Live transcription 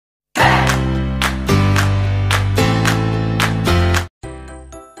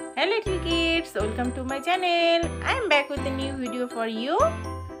welcome to my channel. I am back with a new video for you.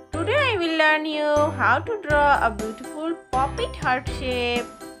 Today I will learn you how to draw a beautiful pop-it heart shape.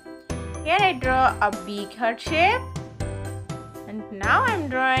 Here I draw a big heart shape and now I am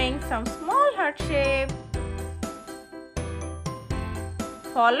drawing some small heart shape.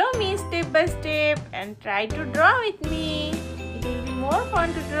 Follow me step by step and try to draw with me. It will be more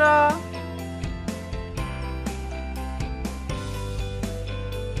fun to draw.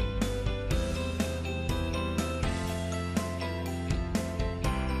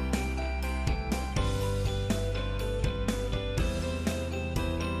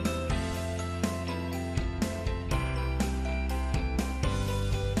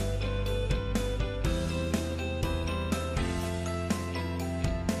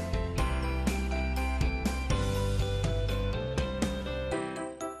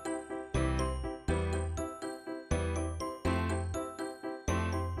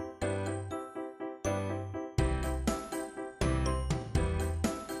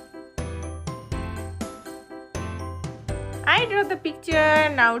 I draw the picture,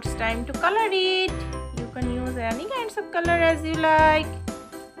 now it's time to color it. You can use any kinds of color as you like.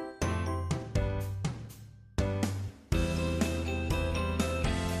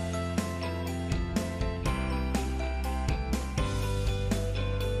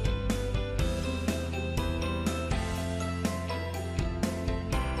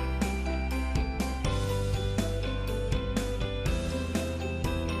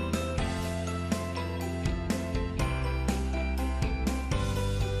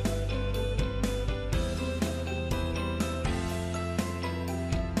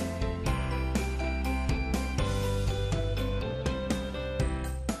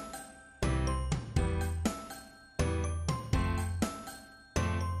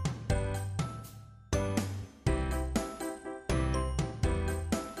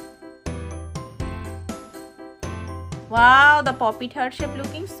 Wow, the pop-it heart shape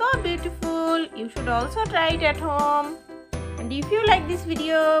looking so beautiful. You should also try it at home. And if you like this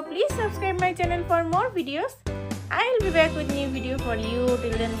video, please subscribe my channel for more videos. I will be back with new video for you.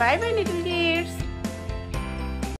 Till then, bye bye little dears.